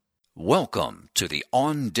Welcome to the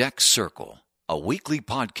On Deck Circle, a weekly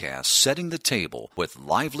podcast setting the table with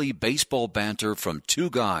lively baseball banter from two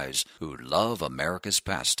guys who love America's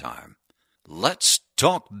pastime. Let's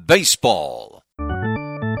talk baseball.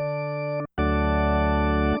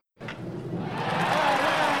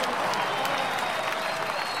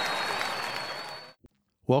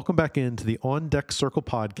 Welcome back into the On Deck Circle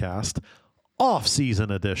podcast, off-season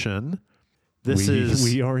edition.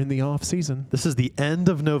 We are in the off season. This is the end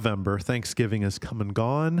of November. Thanksgiving has come and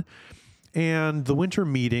gone, and the winter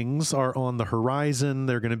meetings are on the horizon.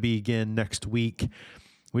 They're going to begin next week.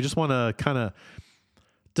 We just want to kind of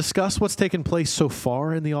discuss what's taken place so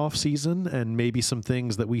far in the off season and maybe some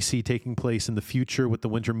things that we see taking place in the future with the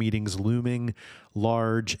winter meetings looming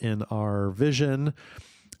large in our vision.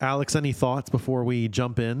 Alex, any thoughts before we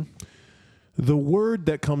jump in? The word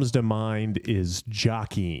that comes to mind is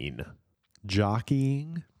jockeying.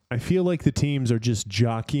 Jockeying? I feel like the teams are just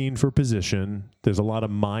jockeying for position. There's a lot of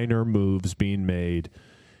minor moves being made.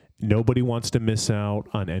 Nobody wants to miss out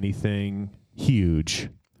on anything huge.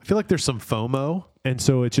 I feel like there's some FOMO. And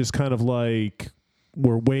so it's just kind of like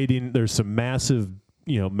we're waiting. There's some massive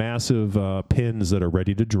pins that are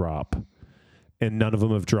ready to drop, and none of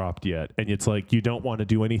them have dropped yet. And it's like you don't want to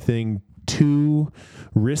do anything too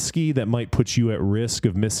risky that might put you at risk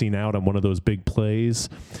of missing out on one of those big plays.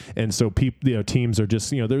 And so teams are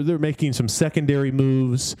just, they're making some secondary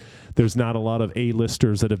moves. There's not a lot of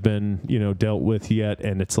A-listers that have been, dealt with yet.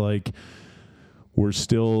 And it's like we're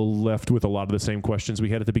still left with a lot of the same questions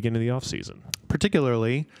we had at the beginning of the offseason.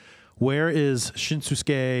 Particularly, where is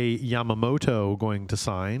Shinsuke Yamamoto going to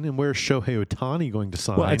sign, and where's Shohei Ohtani going to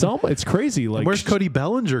sign? Well, it's crazy. Like, and where's Cody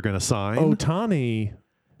Bellinger going to sign? Ohtani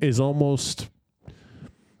is almost.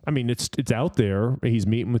 I mean, it's out there. He's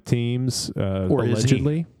meeting with teams, or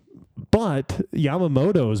allegedly, but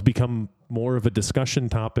Yamamoto has become more of a discussion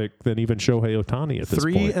topic than even Shohei Ohtani at this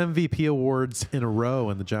point. 3 MVP awards in a row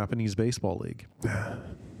in the Japanese Baseball League.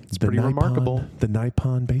 It's pretty Nippon, remarkable. The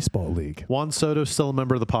Nippon Baseball League. Juan Soto's still a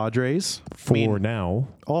member of the Padres. Now.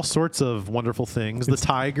 All sorts of wonderful things. The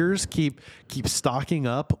Tigers keep stocking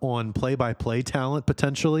up on play-by-play talent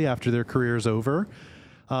potentially after their career's over.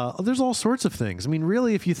 There's all sorts of things. I mean,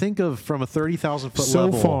 really, if you think of from a 30,000-foot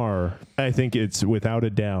level. So far, I think it's without a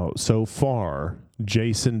doubt, so far,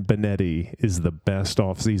 Jason Benetti is the best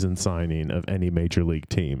offseason signing of any major league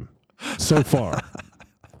team. So far.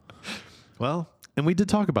 Well, and we did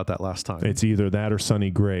talk about that last time. It's either that or Sonny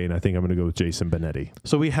Gray, and I think I'm going to go with Jason Benetti.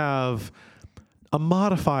 So we have a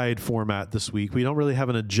modified format this week. We don't really have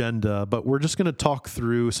an agenda, but we're just going to talk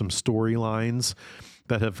through some storylines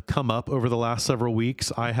that have come up over the last several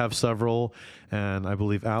weeks. I have several, and I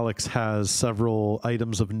believe Alex has several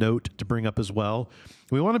items of note to bring up as well.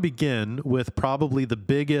 We want to begin with probably the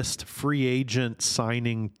biggest free agent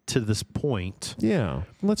signing to this point. Yeah,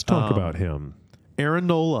 let's talk about him. Aaron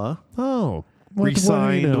Nola. Oh,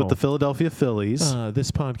 re-signed with the Philadelphia Phillies. This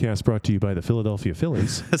podcast brought to you by the Philadelphia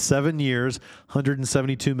Phillies. 7 years,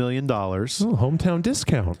 $172 million. Hometown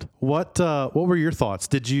discount. What were your thoughts?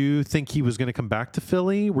 Did you think he was going to come back to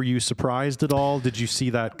Philly? Were you surprised at all? Did you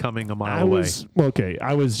see that coming a mile away?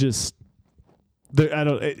 I was just...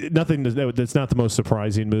 Nothing. That's not the most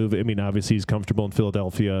surprising move. I mean, obviously he's comfortable in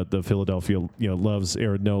Philadelphia. The Philadelphia, loves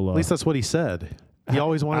Aaron Nola. At least that's what he said. He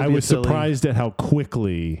always wanted to be I was surprised at how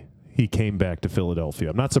quickly he came back to Philadelphia.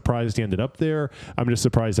 I'm not surprised he ended up there. I'm just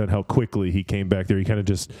surprised at how quickly he came back there. I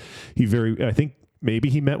think maybe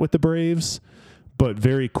he met with the Braves, but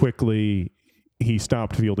very quickly he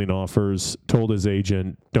stopped fielding offers, told his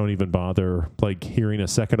agent, don't even bother hearing a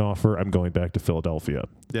second offer. I'm going back to Philadelphia.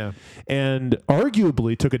 Yeah. And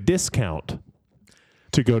arguably took a discount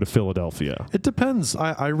to go to Philadelphia. It depends.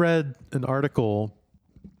 I read an article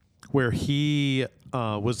where he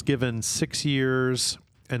was given 6 years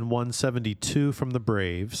and 172 from the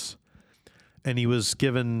Braves, and he was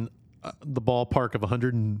given the ballpark of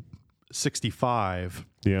 165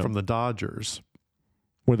 from the Dodgers.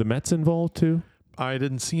 Were the Mets involved too? I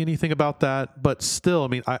didn't see anything about that, but still, I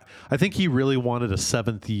mean, I think he really wanted a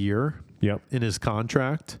 7th year in his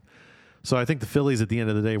contract. So I think the Phillies at the end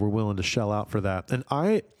of the day were willing to shell out for that. And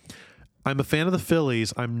I'm a fan of the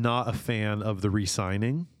Phillies. I'm not a fan of the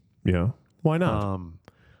re-signing. Yeah. Why not?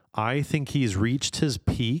 I think he's reached his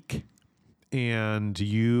peak, and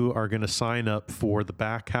you are going to sign up for the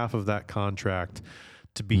back half of that contract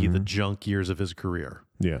to be the junk years of his career.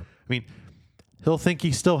 Yeah. I mean, he'll think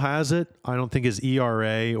he still has it. I don't think his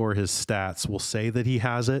ERA or his stats will say that he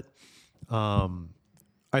has it. I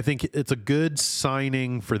think it's a good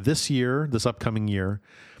signing for this year, this upcoming year,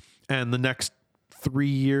 and the next 3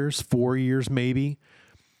 years, 4 years maybe.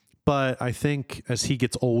 But I think as he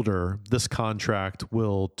gets older, this contract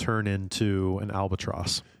will turn into an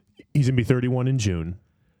albatross. He's going to be 31 in June.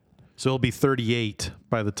 So he'll be 38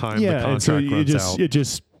 by the time the And contract so runs out. It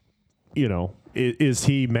just, is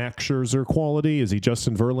he Max Scherzer quality? Is he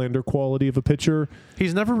Justin Verlander quality of a pitcher?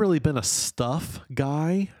 He's never really been a stuff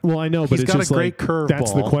guy. Well, I know, but He's it's got just a great curveball.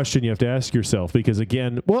 That's the question you have to ask yourself, because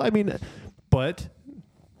again, but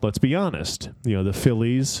let's be honest. The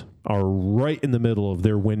Phillies are right in the middle of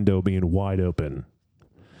their window being wide open.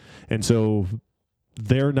 And so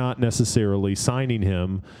they're not necessarily signing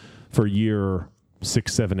him for year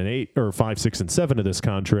 6, 7, and 8, or 5, 6, and 7 of this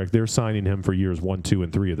contract. They're signing him for years 1, 2,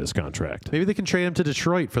 and 3 of this contract. Maybe they can trade him to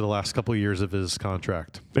Detroit for the last couple of years of his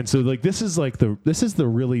contract. And so this is the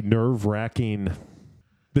really nerve-wracking.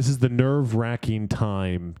 This is the nerve-wracking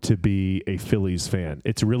time to be a Phillies fan.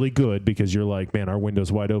 It's really good because you're like, man, our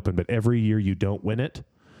window's wide open. But every year you don't win it,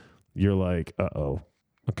 you're like, uh-oh.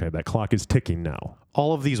 Okay, that clock is ticking now.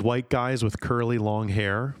 All of these white guys with curly long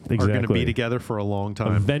hair are going to Exactly. be together for a long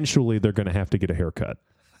time. Eventually, they're going to have to get a haircut.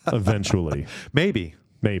 Eventually. Maybe.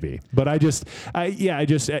 But I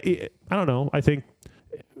don't know. I think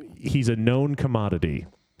he's a known commodity.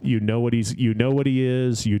 You know what he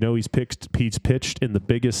is. He's pitched in the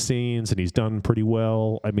biggest scenes, and he's done pretty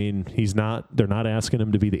well. I mean, they're not asking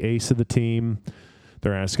him to be the ace of the team.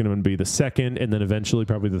 They're asking him to be the second, and then eventually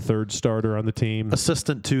probably the third starter on the team.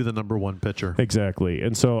 Assistant to the number one pitcher. Exactly.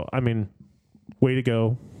 And so, I mean, way to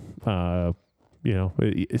go. But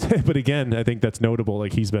again, I think that's notable.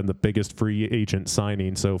 Like, he's been the biggest free agent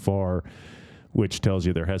signing so far, which tells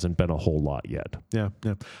you there hasn't been a whole lot yet. Yeah.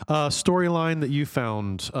 Storyline that you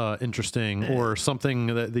found interesting, or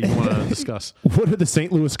something that you want to discuss. What are the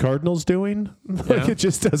St. Louis Cardinals doing? Yeah. It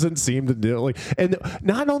just doesn't seem to do. And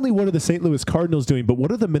not only what are the St. Louis Cardinals doing, but what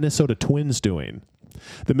are the Minnesota Twins doing?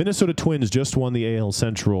 The Minnesota Twins just won the AL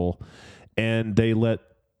Central, and they let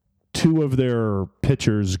 2 of their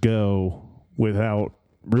pitchers go without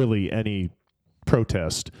really any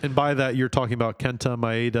protest. And by that, you're talking about Kenta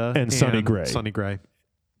Maeda And Sonny Gray.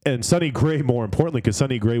 And Sonny Gray, more importantly, because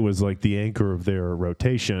Sonny Gray was like the anchor of their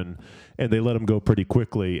rotation, and they let him go pretty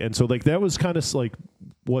quickly. And so, that was kind of like,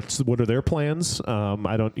 what are their plans?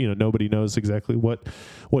 I don't, nobody knows exactly what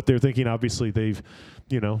they're thinking. Obviously, they've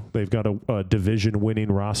got a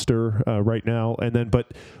division-winning roster right now. And then,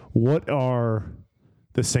 but what are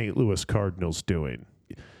the St. Louis Cardinals doing?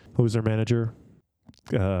 Who's their manager?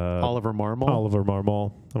 Oliver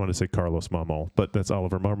Marmol. I want to say Carlos Marmol, but that's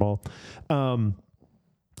Oliver Marmol.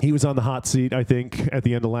 He was on the hot seat, I think, at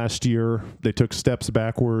the end of last year. They took steps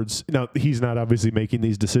backwards. Now, he's not obviously making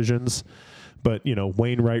these decisions, but,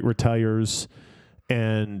 Wainwright retires,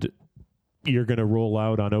 and you're going to roll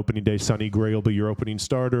out on opening day. Sonny Gray will be your opening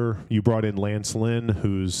starter. You brought in Lance Lynn,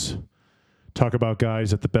 who's, talk about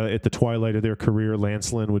guys at the twilight of their career.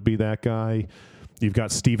 Lance Lynn would be that guy. You've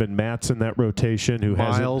got Steven Matz in that rotation, who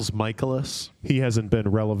Miles Michaelis. He hasn't been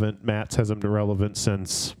relevant. Matz hasn't been relevant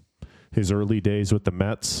since his early days with the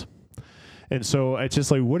Mets. And so it's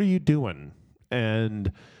just like, what are you doing?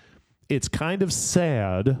 And it's kind of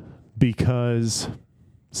sad because,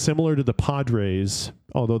 similar to the Padres,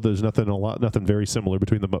 although there's nothing very similar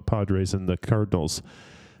between the Padres and the Cardinals,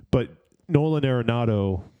 but Nolan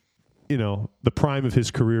Arenado, the prime of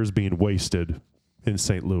his career is being wasted in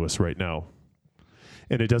St. Louis right now.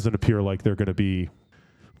 And it doesn't appear like they're going to be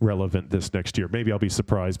relevant this next year. Maybe I'll be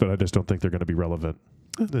surprised, but I just don't think they're going to be relevant.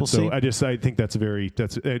 We'll see. I think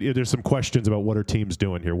there's some questions about what are teams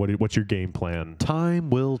doing here. What's your game plan? Time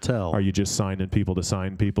will tell. Are you just signing people to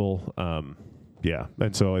sign people? Yeah.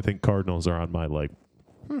 And so I think Cardinals are on my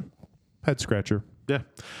head scratcher. Yeah.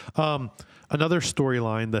 Another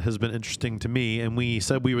storyline that has been interesting to me, and we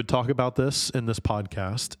said we would talk about this in this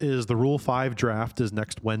podcast, is the Rule 5 draft is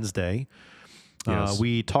next Wednesday. Yes.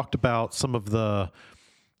 We talked about some of the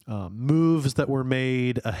moves that were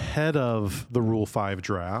made ahead of the Rule 5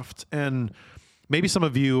 draft. And maybe some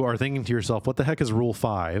of you are thinking to yourself, what the heck is Rule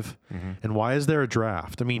 5? Mm-hmm. And why is there a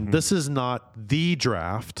draft? I mean, This is not the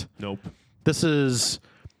draft. Nope. This is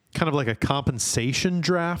kind of like a compensation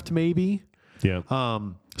draft, maybe. Yeah.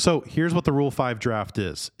 So here's what the Rule 5 draft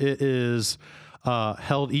is. It is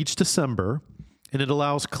held each December, and it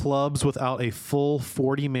allows clubs without a full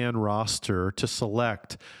 40-man roster to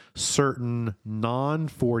select certain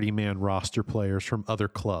non-40-man roster players from other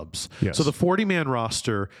clubs. Yes. So the 40-man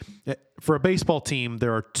roster, for a baseball team,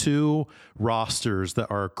 there are 2 rosters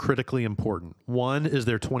that are critically important. One is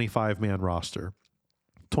their 25-man roster.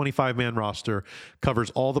 25-man roster covers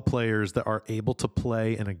all the players that are able to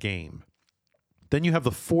play in a game. Then you have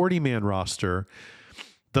the 40-man roster.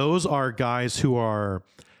 Those are guys who are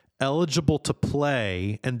eligible to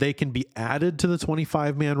play, and they can be added to the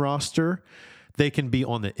 25-man roster. They can be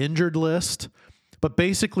on the injured list. But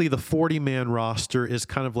basically, the 40-man roster is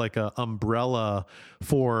kind of like an umbrella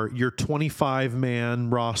for your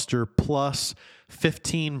 25-man roster plus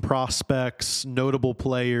 15 prospects, notable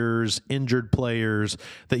players, injured players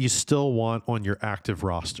that you still want on your active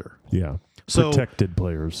roster. Yeah. So protected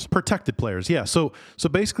players. Protected players, yeah. So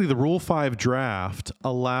basically, the Rule 5 draft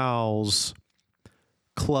allows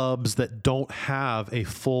clubs that don't have a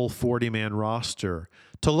full 40-man roster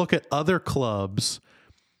to look at other clubs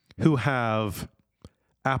who have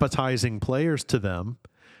appetizing players to them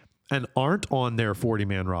and aren't on their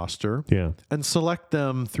 40-man roster, and select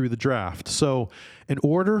them through the draft. So in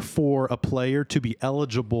order for a player to be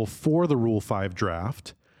eligible for the Rule 5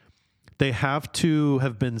 draft, they have to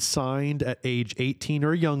have been signed at age 18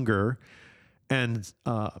 or younger and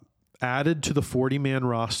added to the 40-man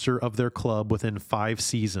roster of their club within 5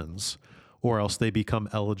 seasons, or else they become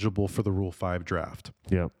eligible for the Rule 5 draft.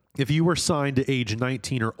 Yeah. If you were signed to age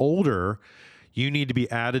 19 or older, you need to be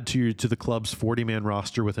added to the club's 40-man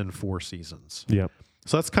roster within 4 seasons. Yeah.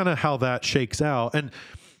 So that's kind of how that shakes out. And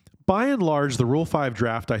by and large, the Rule 5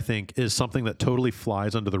 draft, I think, is something that totally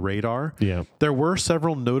flies under the radar. Yeah. There were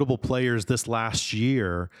several notable players this last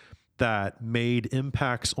year that made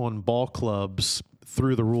impacts on ball clubs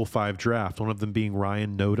through the Rule 5 draft, one of them being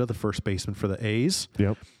Ryan Noda, the first baseman for the A's.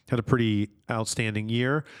 Yep. Had a pretty outstanding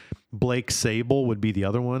year. Blake Sable would be the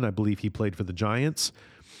other one. I believe he played for the Giants.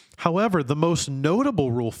 However, the most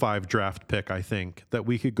notable Rule 5 draft pick, I think, that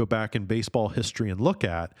we could go back in baseball history and look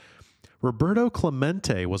at, Roberto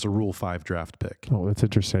Clemente was a Rule 5 draft pick. Oh, that's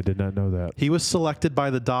interesting. I did not know that. He was selected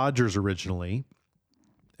by the Dodgers originally,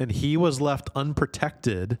 and he was left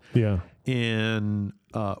unprotected in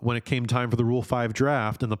when it came time for the Rule 5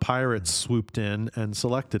 draft, and the Pirates swooped in and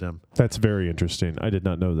selected him. That's very interesting. I did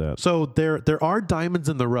not know that. So there are diamonds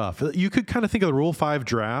in the rough. You could kind of think of the Rule 5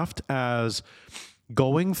 draft as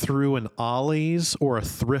going through an Ollie's or a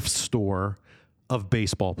thrift store of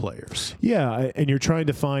baseball players. Yeah, and you're trying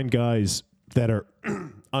to find guys that are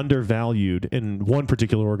undervalued in one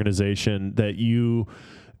particular organization that you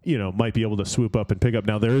might be able to swoop up and pick up.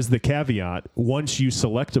 Now, there is the caveat. Once you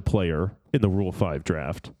select a player in the Rule 5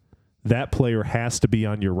 draft, that player has to be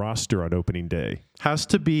on your roster on opening day. Has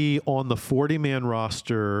to be on the 40-man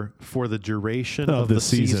roster for the duration of the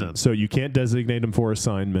season. So you can't designate him for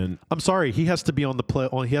assignment. I'm sorry, he has to be on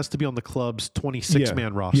the he has to be on the club's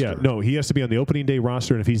 26-man roster. Yeah, no, he has to be on the opening day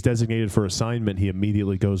roster, and if he's designated for assignment, he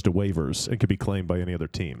immediately goes to waivers and can be claimed by any other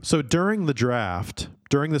team. So during the draft,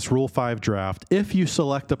 during this Rule 5 draft, if you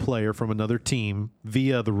select a player from another team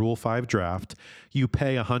via the Rule 5 draft, you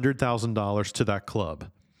pay $100,000 to that club.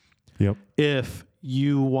 Yep. If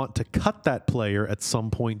you want to cut that player at some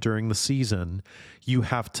point during the season, you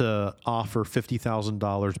have to offer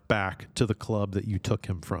 $50,000 back to the club that you took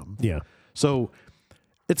him from. Yeah. So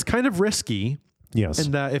it's kind of risky. Yes.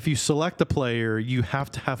 In that if you select a player, you have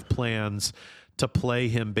to have plans to play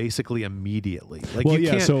him basically immediately. Like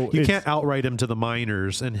you can't outright him to the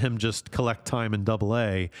minors and him just collect time in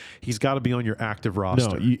AA. He's got to be on your active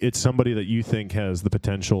roster. No, it's somebody that you think has the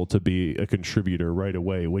potential to be a contributor right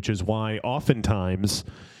away, which is why oftentimes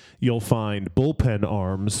you'll find bullpen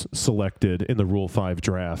arms selected in the Rule 5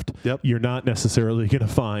 draft. Yep. You're not necessarily going to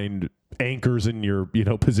find anchors in your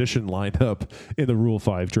position lineup in the Rule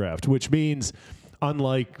 5 draft, which means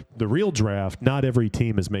unlike the real draft, not every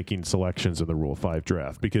team is making selections in the Rule 5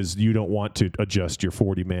 draft because you don't want to adjust your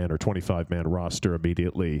 40-man or 25-man roster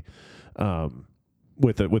immediately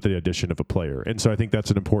with the addition of a player. And so I think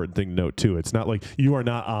that's an important thing to note, too. It's not like you are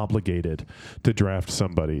not obligated to draft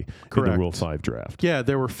somebody in the Rule 5 draft. Yeah,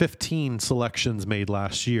 there were 15 selections made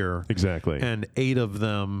last year. Exactly. And 8 of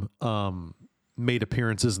them made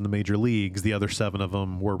appearances in the major leagues. The other 7 of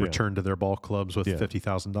them were returned to their ball clubs with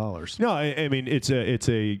 $50,000. No, I mean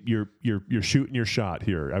you're shooting your shot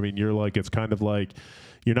here. I mean it's kind of like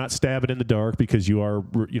you're not stabbing in the dark because you are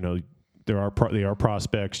they are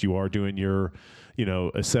prospects. You are doing your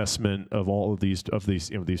assessment of all of these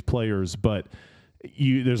players, but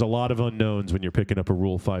there's a lot of unknowns when you're picking up a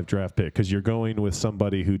Rule 5 draft pick because you're going with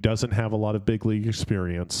somebody who doesn't have a lot of big league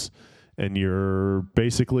experience. And you're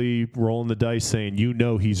basically rolling the dice saying,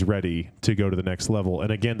 he's ready to go to the next level.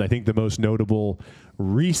 And again, I think the most notable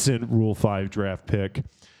recent Rule 5 draft pick,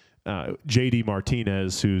 J.D.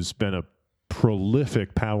 Martinez, who's been a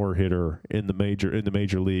prolific power hitter in the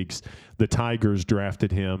major leagues. The Tigers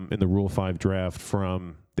drafted him in the Rule 5 draft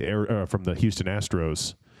from the Houston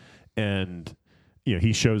Astros. And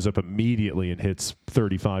he shows up immediately and hits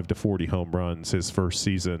 35 to 40 home runs his first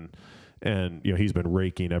season. And, he's been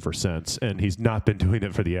raking ever since, and he's not been doing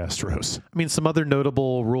it for the Astros. I mean, some other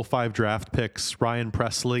notable Rule 5 draft picks: Ryan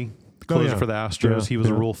Presley, the closer for the Astros. He was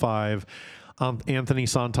a Rule 5. Anthony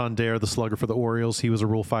Santander, the slugger for the Orioles. He was a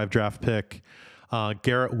Rule 5 draft pick.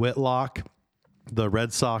 Garrett Whitlock, the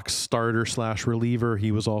Red Sox starter / reliever.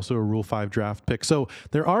 He was also a Rule 5 draft pick. So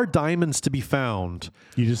there are diamonds to be found.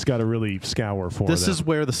 You just got to really scour for them. This is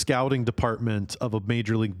where the scouting department of a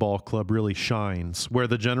Major League ball club really shines, where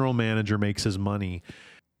the general manager makes his money.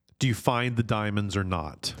 Do you find the diamonds or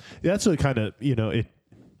not? That's really kind of,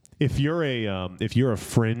 if you're a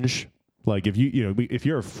fringe, like if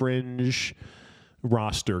you're a fringe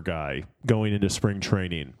roster guy going into spring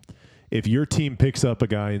training, if your team picks up a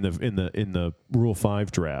guy in the Rule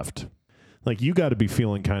 5 draft, like, you got to be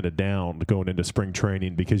feeling kind of down going into spring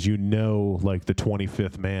training, because like the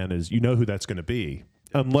 25th man is, who that's going to be,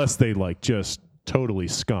 unless they like just totally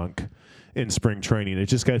skunk in spring training.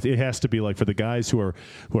 It has to be like, for the guys who are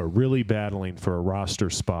really battling for a roster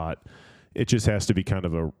spot, it just has to be kind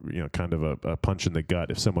of a punch in the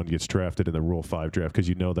gut if someone gets drafted in the Rule 5 draft, because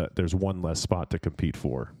that there's one less spot to compete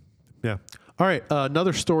for. Yeah. All right.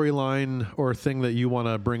 Another storyline or thing that you want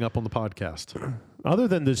to bring up on the podcast. Other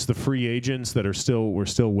than this, the free agents that we're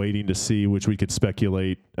still waiting to see, which we could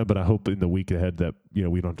speculate, but I hope in the week ahead that, we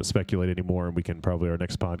don't have to speculate anymore, and we can probably, our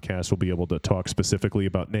next podcast, we'll be able to talk specifically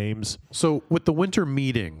about names. So with the winter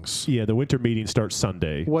meetings. Yeah, the winter meeting starts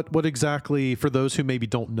Sunday. What exactly, for those who maybe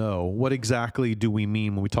don't know, what exactly do we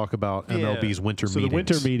mean when we talk about MLB's winter meetings? So the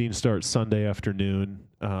winter meeting starts Sunday afternoon,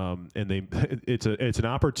 and it's an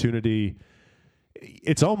opportunity.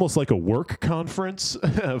 It's almost like a work conference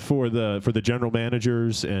for the general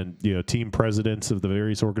managers and team presidents of the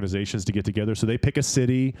various organizations to get together. So they pick a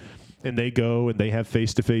city and they go and they have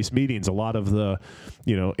face-to-face meetings. A lot of the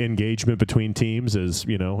engagement between teams is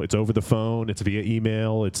it's over the phone, it's via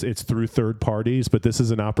email, it's through third parties. But this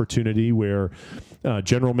is an opportunity where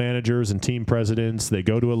general managers and team presidents, they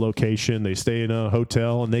go to a location, they stay in a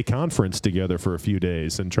hotel, and they conference together for a few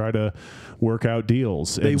days and try to work out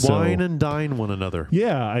deals. They wine and dine one another.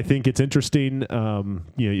 Yeah, I think it's interesting.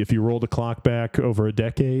 If you roll the clock back over a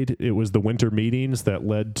decade, it was the winter meetings that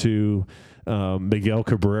led to Miguel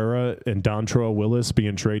Cabrera and Dontrelle Willis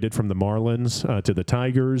being traded from the Marlins to the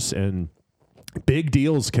Tigers, and big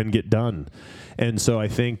deals can get done. And so I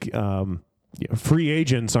think free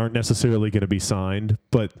agents aren't necessarily going to be signed,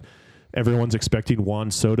 but everyone's expecting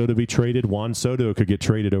Juan Soto to be traded. Juan Soto could get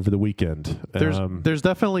traded over the weekend. There's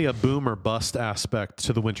definitely a boom or bust aspect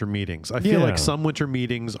to the winter meetings. I feel like some winter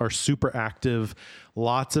meetings are super active,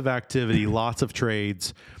 lots of activity, lots of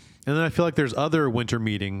trades. And then I feel like there's other winter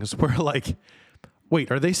meetings where, like,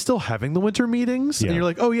 wait, are they still having the winter meetings? Yeah. And you're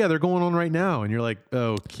like, oh, yeah, they're going on right now. And you're like,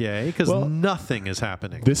 okay, because nothing is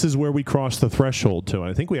happening. This is where we cross the threshold, too.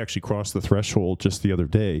 And I think we actually crossed the threshold just the other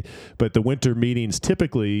day. But the winter meetings,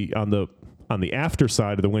 typically on the after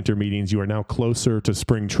side of the winter meetings, you are now closer to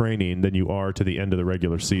spring training than you are to the end of the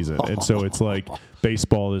regular season. And so it's like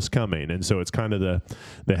baseball is coming. And so it's kind of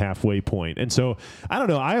the halfway point. And so, I don't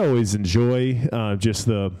know, I always enjoy just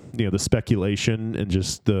the speculation, and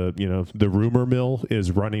just the rumor mill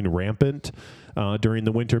is running rampant during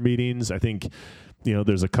the winter meetings. I think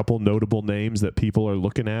there's a couple notable names that people are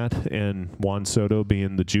looking at, and Juan Soto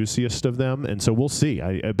being the juiciest of them. And so we'll see.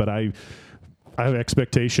 I have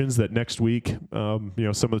expectations that next week, some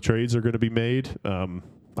of the trades are going to be made.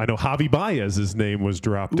 I know Javi Baez's name was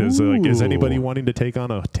dropped as is anybody wanting to take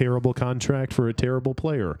on a terrible contract for a terrible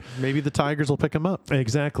player? Maybe the Tigers will pick him up.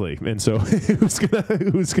 Exactly. And so who's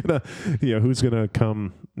gonna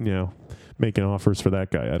come making offers for that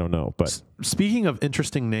guy? I don't know. But speaking of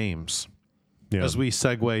interesting names, as we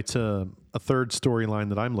segue to a third storyline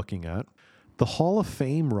that I'm looking at. The Hall of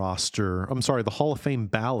Fame the Hall of Fame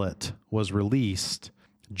ballot was released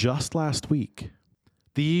just last week.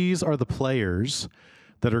 These are the players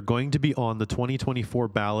that are going to be on the 2024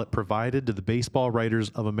 ballot provided to the Baseball Writers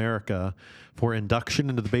of America for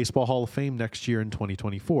induction into the Baseball Hall of Fame next year in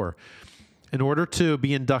 2024. In order to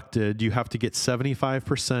be inducted, you have to get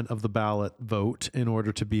 75% of the ballot vote in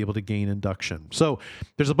order to be able to gain induction. So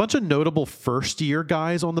there's a bunch of notable first-year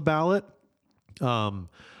guys on the ballot.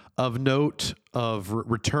 Of note of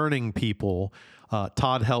returning people,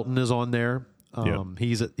 Todd Helton is on there.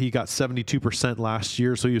 He got 72% last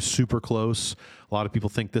year, so he was super close. A lot of people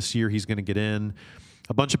think this year he's going to get in.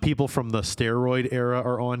 A bunch of people from the steroid era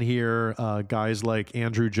are on here. Guys like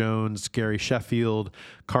Andrew Jones, Gary Sheffield,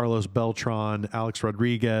 Carlos Beltran, Alex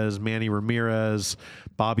Rodriguez, Manny Ramirez,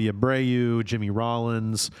 Bobby Abreu, Jimmy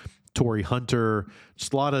Rollins, Torrey Hunter.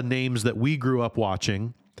 Just a lot of names that we grew up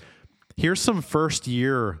watching. Here's some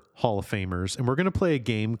first-year Hall of Famers, and we're going to play a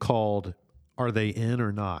game called Are they in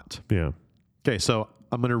or not? Yeah. Okay, so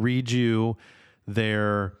I'm going to read you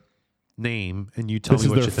their name, and you tell This me is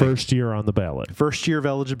what their you think. first year on the ballot. First year of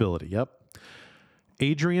eligibility, yep.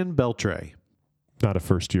 Adrian Beltre. Not a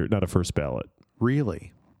first year, not a first ballot.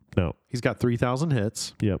 Really? No. He's got 3,000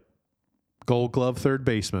 hits. Yep. Gold Glove third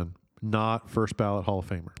baseman. Not first ballot Hall of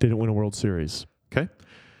Famer. Didn't win a World Series. Okay.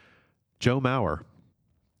 Joe Mauer,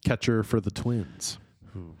 catcher for the Twins.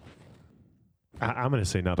 I'm going to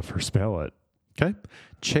say not a first ballot. Okay.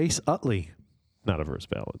 Chase Utley. Not a first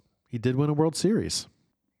ballot. He did win a World Series.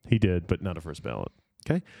 He did, but not a first ballot.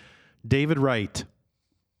 Okay. David Wright.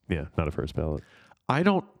 Yeah, not a first ballot. I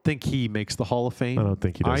don't think he makes the Hall of Fame. I don't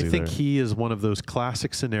think he does I think either. he is one of those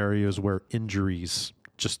classic scenarios where injuries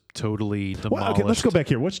just totally demolished. Well, okay, let's go back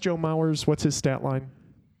here. What's Joe Mauer's? What's his stat line?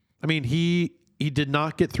 I mean, he did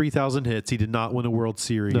not get 3,000 hits. He did not win a World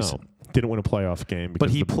Series. No, didn't win a playoff game.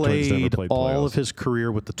 But because he the Twins never played all playoffs. of his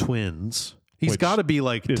career with the Twins. He's Which got to be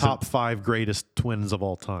like isn't- top 5 greatest Twins of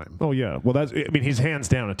all time. Oh yeah, well that's. I mean, he's hands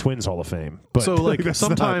down a Twins Hall of Fame. But So like that's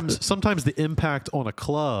sometimes the impact on a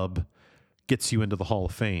club gets you into the Hall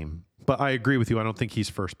of Fame. But I agree with you. I don't think he's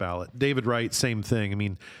first ballot. David Wright, same thing. I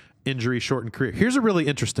mean, injury shortened career. Here's a really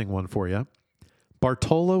interesting one for you.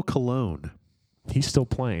 Bartolo Colon, he's still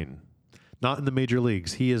playing. not in the major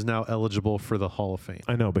leagues. He is now eligible for the Hall of Fame.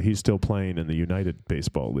 I know, but he's still playing in the United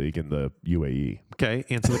Baseball League in the UAE. Okay,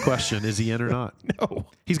 answer the question. Is he in or not? No.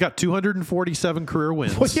 He's got 247 career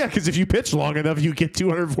wins. Well, yeah, because if you pitch long enough, you get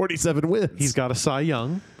 247 wins. He's got a Cy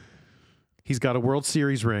Young. He's got a World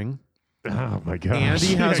Series ring. Oh my gosh. And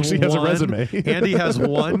he has actually has a resume. and he has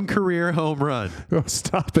one career home run. Oh,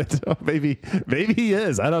 stop it. Oh, maybe he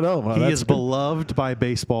is. I don't know. Wow, He that's is beloved by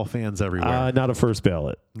baseball fans everywhere. not a first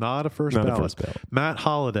ballot. Not a first not a ballot. first ballot. Matt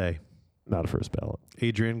Holliday, Not a first ballot.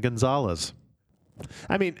 Adrian Gonzalez.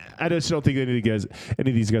 I mean, I just don't think any of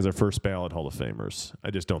these guys are first ballot Hall of Famers.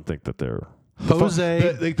 I just don't think that they're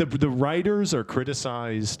Jose. The writers are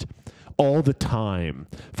criticized all the time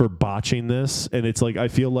for botching this, and it's like I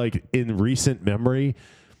feel like in recent memory,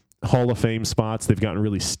 Hall of Fame spots they've gotten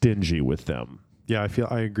really stingy with them. Yeah,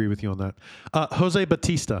 I agree with you on that. Jose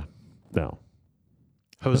Batista, No,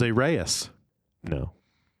 Jose Reyes, no,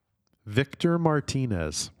 Victor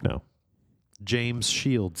Martinez, no, James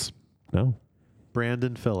Shields, no,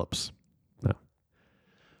 Brandon Phillips. no.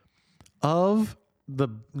 Of the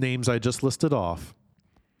names I just listed off,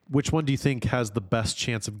 which one do you think has the best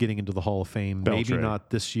chance of getting into the Hall of Fame? Maybe Beltre. not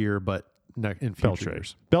this year, but in future Beltre.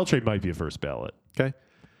 years. Beltre might be a first ballot. Okay.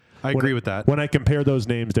 I agree with that. When I compare those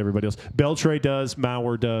names to everybody else, Beltre does,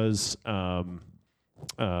 Mauer does.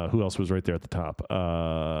 Who else was right there at the top?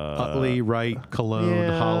 Utley, Wright, Cologne,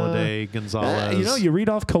 yeah. Holiday, Gonzalez. you read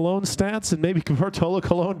off Cologne's stats, and maybe Bartolo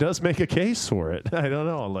Colon does make a case for it. I don't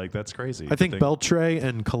know. Like, that's crazy. I think Beltre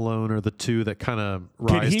and Cologne are the two that kind of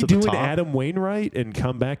Can rise he to do the an top. Adam Wainwright and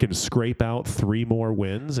come back and scrape out 3 more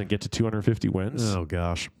wins and get to 250 wins? Oh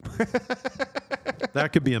gosh, that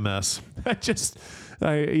could be a mess.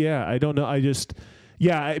 I don't know.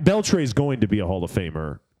 Beltre is going to be a Hall of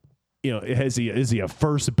Famer. You know, is he a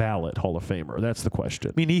first ballot Hall of Famer? That's the question.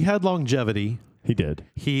 I mean, he had longevity. He did.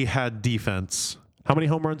 He had defense. How many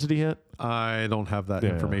home runs did he hit? I don't have that Yeah.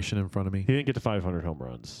 information in front of me. He didn't get to 500 home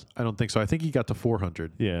runs. I don't think so. I think he got to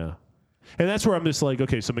 400. Yeah. And that's where I'm just like,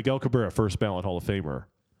 okay, so Miguel Cabrera, first ballot Hall of Famer.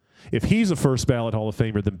 If he's a first ballot Hall of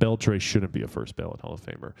Famer, then Beltre shouldn't be a first ballot Hall of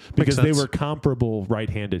Famer because they sense. were comparable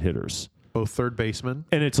right-handed hitters. Both third basemen.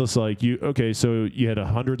 And it's just like, so you had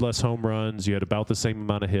 100 less home runs, you had about the same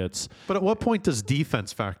amount of hits. But at what point does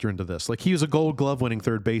defense factor into this? Like, he was a Gold Glove winning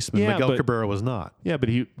third baseman. Yeah, Miguel but- Cabrera was not. Yeah, but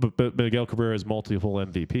Miguel Cabrera has multiple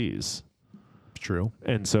MVPs. True.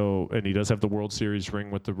 And he does have the World Series ring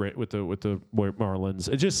with the Marlins.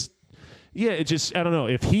 I don't know.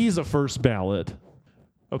 If he's a first ballot,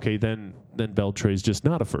 okay, then Beltre's just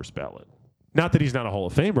not a first ballot. Not that he's not a Hall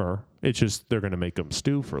of Famer. It's just they're going to make him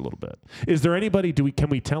stew for a little bit. Is there anybody? Can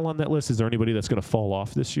we tell on that list? Is there anybody that's going to fall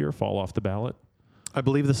off this year? Fall off the ballot? I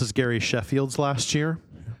believe this is Gary Sheffield's last year.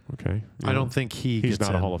 Okay. I don't think He's gets not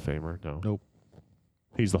in. a Hall of Famer. No. Nope.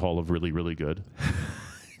 He's the Hall of really, really good.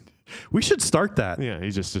 We should start that. Yeah.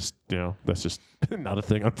 He's just that's just not a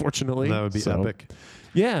thing, unfortunately. That would be So, epic.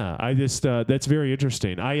 Yeah. I just that's very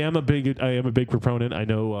interesting. I am a big proponent. I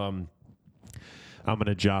know. I'm going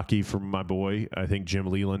to jockey for my boy. I think Jim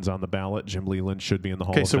Leland's on the ballot. Jim Leland should be in the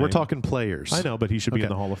Hall of Fame. Okay, so we're talking players. I know, but he should be in Okay.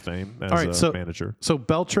 the Hall of Fame as All right, a manager. So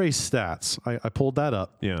Beltre's stats, I pulled that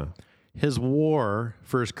up. Yeah. His WAR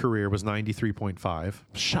for his career was 93.5.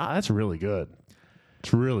 That's really good.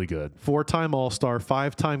 It's really good. 4-time All-Star,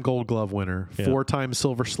 5-time Gold Glove winner, Yeah. 4-time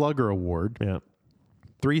Silver Slugger Award, Yeah.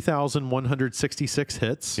 3,166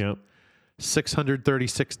 hits, Yeah.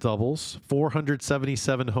 636 doubles,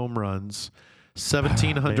 477 home runs,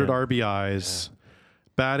 1,700 Man. RBIs,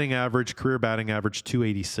 batting average, career batting average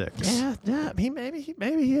 286. Yeah, maybe he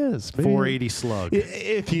is. Maybe 480 slug.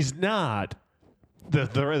 If he's not,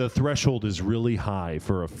 the threshold is really high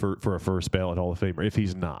for a first ballot Hall of Famer. If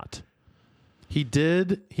he's not, He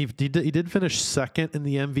did finish second in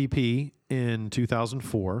the MVP in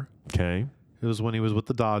 2004. okay. It was when he was with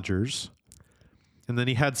the Dodgers. And then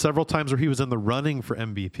he had several times where he was in the running for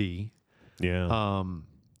MVP. Yeah.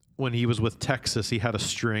 When he was with Texas, he had a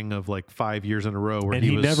string of like 5 years in a row where and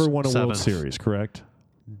he was never won a World seventh. Series, correct?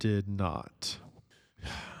 Did not.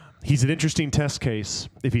 He's an interesting test case.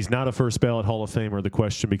 If he's not a first ballot Hall of Famer, the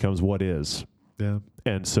question becomes what is. Yeah.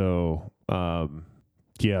 And so,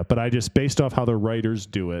 yeah, but I just, based off how the writers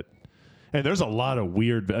do it, and there's a lot of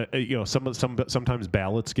weird, sometimes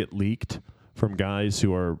ballots get leaked from guys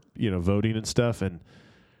who are, voting and stuff. And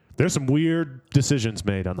there's some weird decisions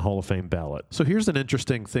made on the Hall of Fame ballot. So here's an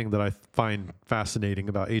interesting thing that I find fascinating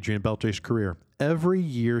about Adrian Beltre's career. Every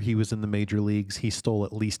year he was in the major leagues, he stole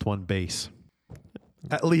at least one base.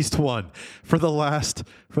 At least one. For the last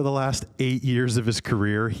 8 years of his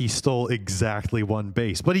career, he stole exactly one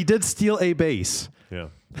base. But he did steal a base. Yeah.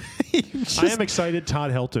 I am excited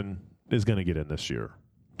Todd Helton is going to get in this year.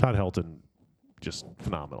 Todd Helton, just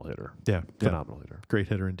phenomenal hitter. Yeah. Phenomenal hitter. Great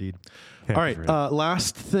hitter indeed. Happy All right. for him.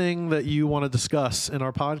 Last thing that you want to discuss in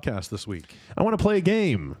our podcast this week. I want to play a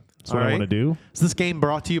game. That's what All I right. want to do. Is this game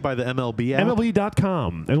brought to you by the MLB app?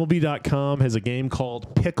 MLB.com. MLB.com has a game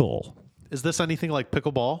called Pickle. Is this anything like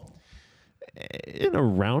pickleball? In a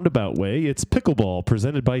roundabout way, it's pickleball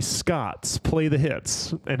presented by Scott's Play the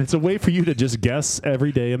Hits. And it's a way for you to just guess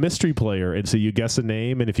every day a mystery player. And so you guess a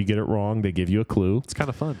name, and if you get it wrong, they give you a clue. It's kind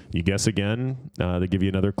of fun. You guess again, they give you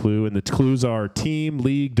another clue. And the clues are team,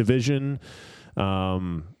 league, division,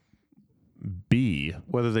 B.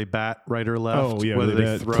 Whether they bat right or left. Oh, yeah. Whether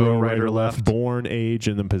they throw right or left. Born, age,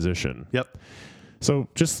 and then position. Yep. So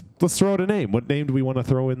just let's throw out a name. What name do we want to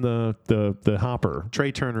throw in the hopper?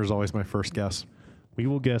 Trey Turner is always my first guess. We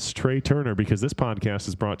will guess Trey Turner because this podcast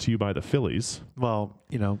is brought to you by the Phillies. Well,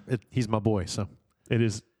 he's my boy, so. It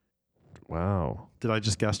is. Wow. Did I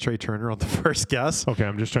just guess Trey Turner on the first guess? Okay,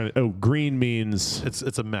 I'm just trying to. Oh, green means.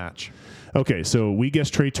 It's a match. Okay, so we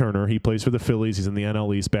guessed Trey Turner. He plays for the Phillies. He's in the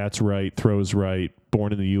NL East. Bats right, throws right.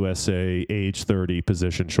 Born in the USA. Age 30.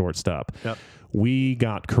 Position shortstop. Yep. We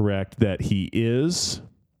got correct that he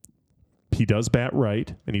does bat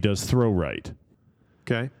right and he does throw right.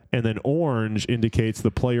 Okay. And then orange indicates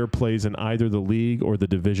the player plays in either the league or the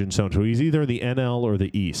division zone. So he's either in the NL or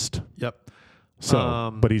the East. Yep.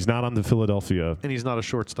 So, but he's not on the Philadelphia. And he's not a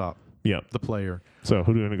shortstop, Yep. the player. So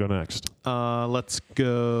who do we want to go next? Let's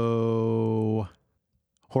go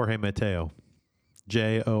Jorge Mateo.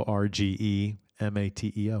 JORGEMATEO.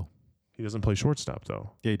 He doesn't play shortstop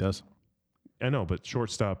though. Yeah, he does. I know, but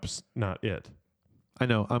shortstop's not it. I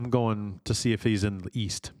know. I'm going to see if he's in the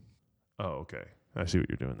East. Oh, okay. I see what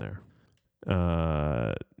you're doing there.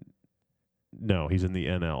 No, he's in the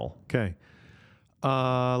NL. Okay.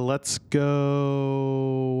 Let's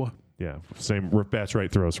go Yeah, same. Bats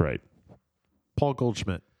right, throws right. Paul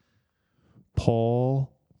Goldschmidt.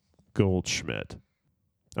 Paul Goldschmidt.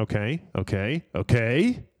 Okay.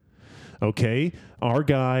 Our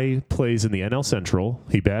guy plays in the NL Central.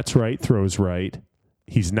 He bats right, throws right.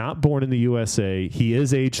 He's not born in the USA. He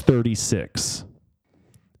is age 36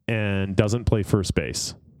 and doesn't play first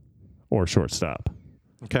base or shortstop.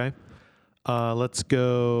 Okay. Let's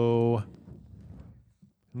go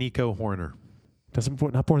Nico Horner.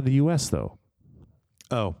 Not born in the US though.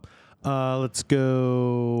 Oh. Let's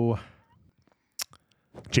go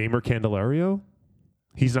Jamer Candelario.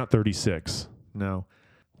 He's not 36. No.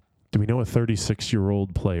 Do we know a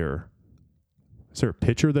 36-year-old player? Is there a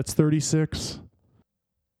pitcher that's 36?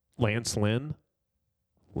 Lance Lynn?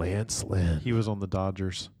 Lance Lynn. He was on the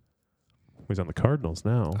Dodgers. He's on the Cardinals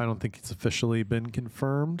now. I don't think it's officially been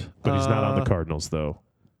confirmed. But he's not on the Cardinals, though.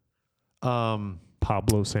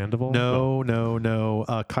 Pablo Sandoval?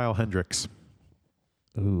 No. Kyle Hendricks.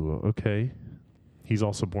 Ooh, okay. He's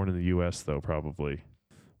also born in the U.S., though, probably.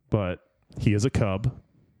 But he is a Cub.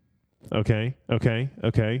 Okay.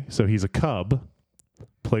 So he's a Cub,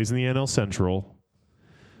 plays in the NL Central,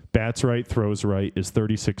 bats right, throws right, is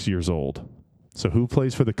 36 years old. So who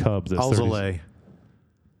plays for the Cubs? Alzolay.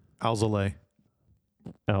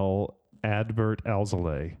 Adbert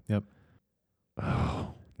Alzolay. Yep.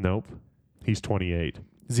 Oh, nope. He's 28.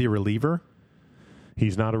 Is he a reliever?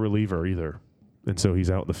 He's not a reliever either. And so he's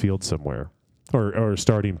out in the field somewhere. Or a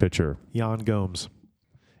starting pitcher. Jan Gomes.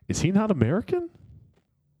 Is he not American?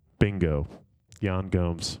 Bingo. Jan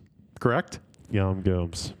Gomes. correct? Jan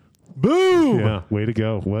Gomes. Boom! Yeah, way to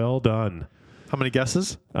go. Well done. How many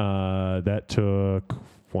guesses? That took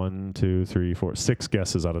 6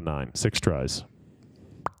 guesses out of 9. 6 tries.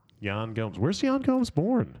 Jan Gomes. Where's Jan Gomes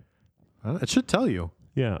born? It should tell you.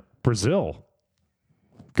 Yeah, Brazil.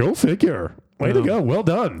 Go figure. Way to go. Well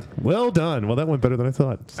done. Well done. Well, that went better than I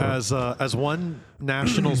thought. So. As one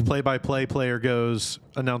Nationals play-by-play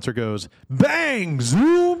announcer goes, bang,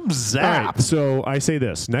 zoom, zap. All right, so I say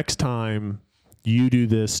this. Next time you do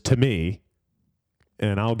this to me,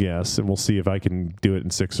 and I'll guess, and we'll see if I can do it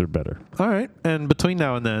in 6 or better. All right. And between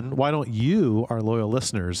now and then, why don't you, our loyal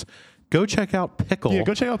listeners, go check out Pickle. Yeah,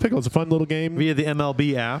 go check out Pickle. It's a fun little game. Via the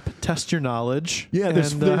MLB app. Test your knowledge. Yeah,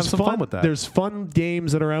 there's have some fun with that. There's fun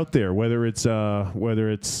games that are out there, whether it's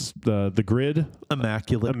the Grid,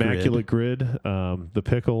 Immaculate Grid, the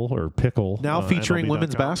Pickle. Now featuring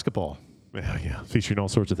women's MLB.com. basketball. Yeah, featuring all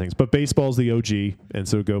sorts of things. But baseball's the OG, and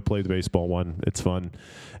so go play the baseball one. It's fun,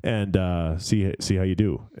 and see how you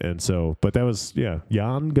do. And so, but that was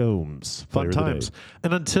Jan Gomes. Fun times.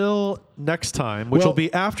 And until next time, which will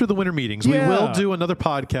be after the winter meetings, we will do another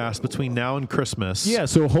podcast between now and Christmas. Yeah,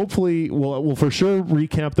 so hopefully we'll for sure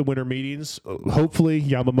recap the winter meetings. Hopefully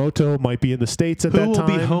Yamamoto might be in the States at that time.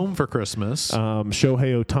 Who will be home for Christmas?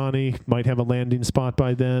 Shohei Ohtani might have a landing spot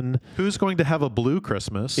by then. Who's going to have a blue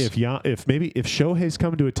Christmas? If Shohei's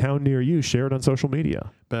coming to a town near you, share it on social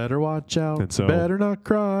media. Better watch out. And so, better not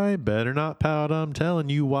cry. Better not pout. I'm telling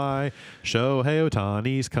you why. Shohei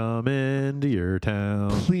Ohtani's coming to your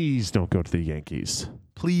town. Please don't go to the Yankees.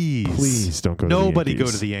 Please don't go to the Yankees. Nobody go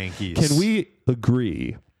to the Yankees. Can we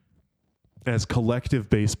agree, as collective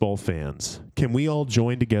baseball fans, can we all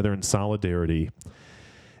join together in solidarity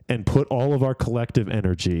and put all of our collective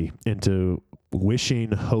energy into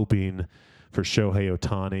wishing, hoping for Shohei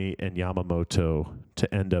Ohtani and Yamamoto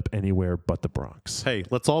to end up anywhere but the Bronx? Hey,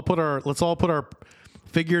 let's all put our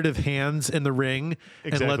figurative hands in the ring,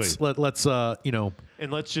 Exactly. and let's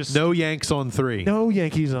And let's just no Yanks on 3. No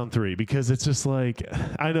Yankees on 3, because it's just like,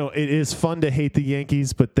 I know it is fun to hate the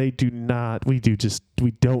Yankees, but we don't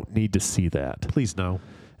need to see that. Please no.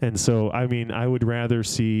 And so, I mean, I would rather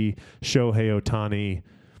see Shohei Ohtani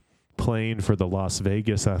playing for the Las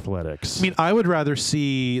Vegas Athletics. I mean, I would rather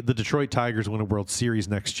see the Detroit Tigers win a World Series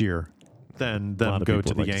next year than them go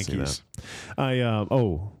to the Yankees.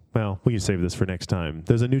 Well, we can save this for next time.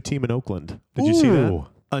 There's a new team in Oakland. Did you see that?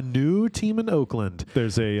 A new team in Oakland.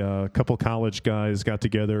 There's a couple college guys got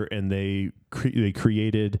together and they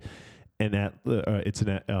created it's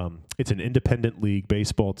an independent league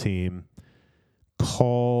baseball team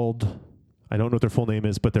called, I don't know what their full name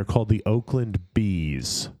is, but they're called the Oakland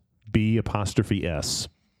Bees. B''S.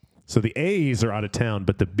 So the A's are out of town,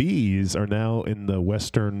 but the B's are now in the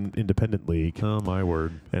Western Independent League. Oh, my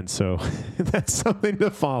word. And so that's something to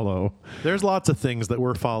follow. There's lots of things that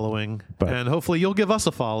we're following, and hopefully you'll give us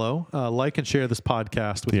a follow. Like and share this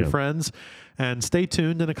podcast with your friends. And stay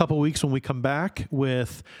tuned in a couple weeks when we come back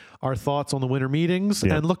with our thoughts on the winter meetings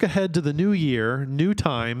and look ahead to the new year, new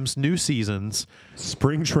times, new seasons.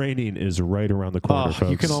 Spring training is right around the corner,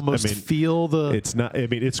 folks. You can almost feel the... It's not... I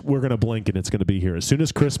mean, we're going to blink and it's going to be here. As soon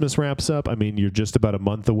as Christmas wraps up, I mean, you're just about a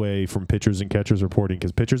month away from pitchers and catchers reporting,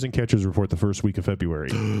 because pitchers and catchers report the first week of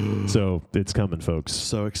February. So it's coming, folks.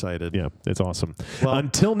 So excited. Yeah, it's awesome. Well,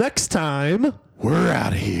 until next time, we're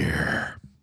out of here.